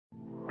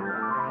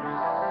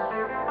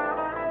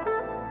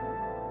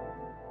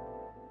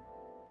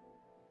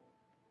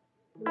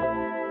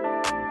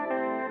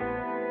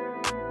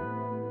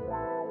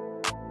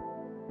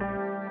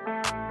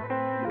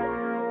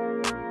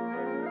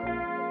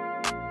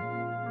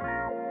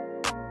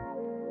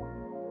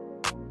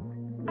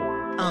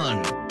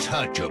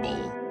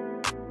Untouchable.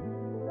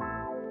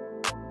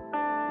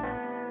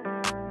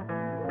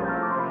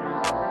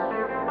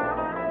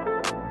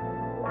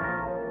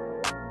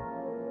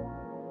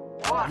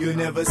 You'll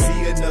never see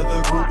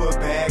another group of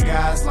bad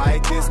guys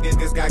like this.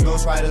 Niggas got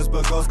ghostwriters,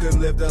 but ghosts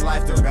couldn't live the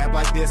life to rap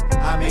like this.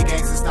 I make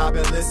gangsters stop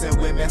and listen,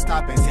 women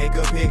stop and take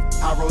a pic.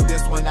 I wrote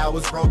this when I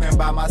was broken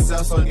by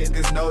myself, so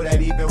niggas know that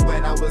even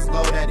when I was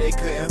low, that they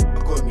couldn't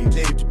fuck with me.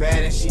 They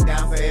bad and she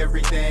down for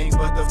everything,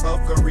 but the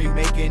fuckery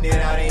making it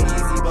out ain't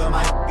easy. But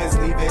my niggas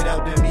leave it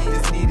up to me.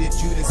 Just needed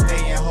you to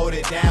stay and hold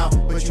it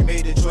down, but you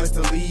made the choice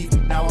to leave.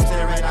 Now I'm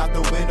staring out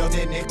the window,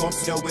 then they gon'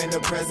 show in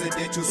the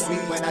presidential suite.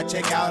 When I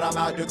check out, I'm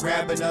out to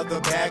grab another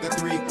bag of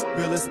 3.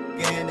 Realest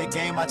in the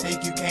game, I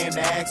think you came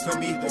to ask for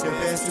me. The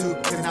best too,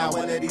 cause not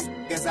one of these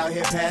niggas out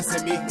here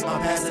passing me.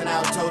 I'm passing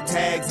out toe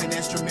tags and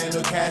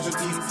instrumental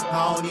casualties.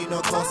 I don't need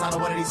no close, I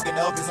don't one of these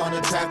Elvis on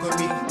the track with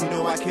me. You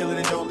know I kill it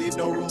and don't leave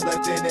no room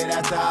left in it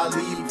after I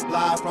leave.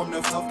 Live from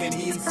the fucking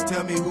east,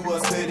 tell me who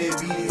else could it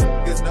be?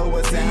 Cause know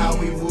what's and how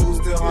we move,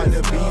 still hard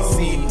to be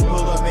seen.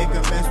 Pull up, make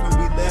a mess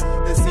when we left,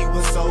 the scene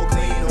was so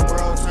clean. The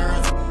world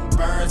turns,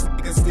 burns,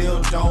 niggas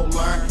still don't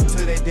learn.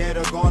 Till they dead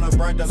or gone or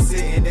burnt up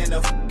sitting in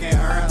the fucking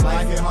urn.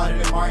 Life hit harder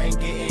than Martin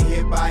getting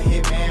hit by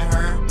Hitman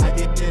Hearn. I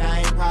did shit I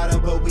ain't proud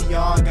of, but we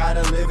all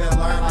gotta live and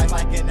learn. Life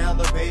like an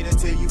elevator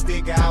till you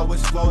figure out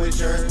which floor is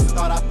yours.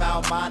 Thought I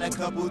found mine a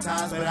couple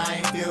times, but I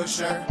ain't feel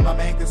sure. My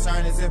main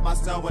concern is if my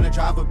son wanna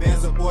drive a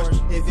Benz or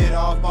Porsche. If it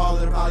all fall,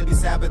 it'll probably be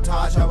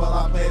sabotage. How well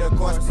I play the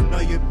course. Know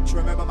you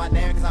remember my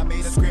name, cause I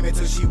made her scream it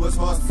till she was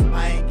hoarse.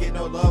 I ain't get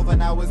no love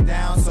when I was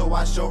down, so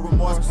I show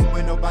remorse.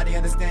 When nobody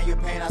understand your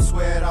pain, I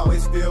swear it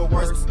always feel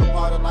worse. A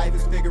part of life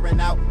is figuring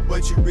out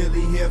what you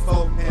really here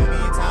for. In the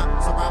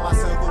meantime, surround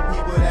myself with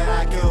people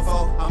that I kill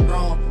for. I'm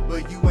grown,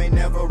 but you ain't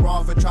never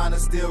wrong for trying to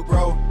still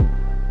grow.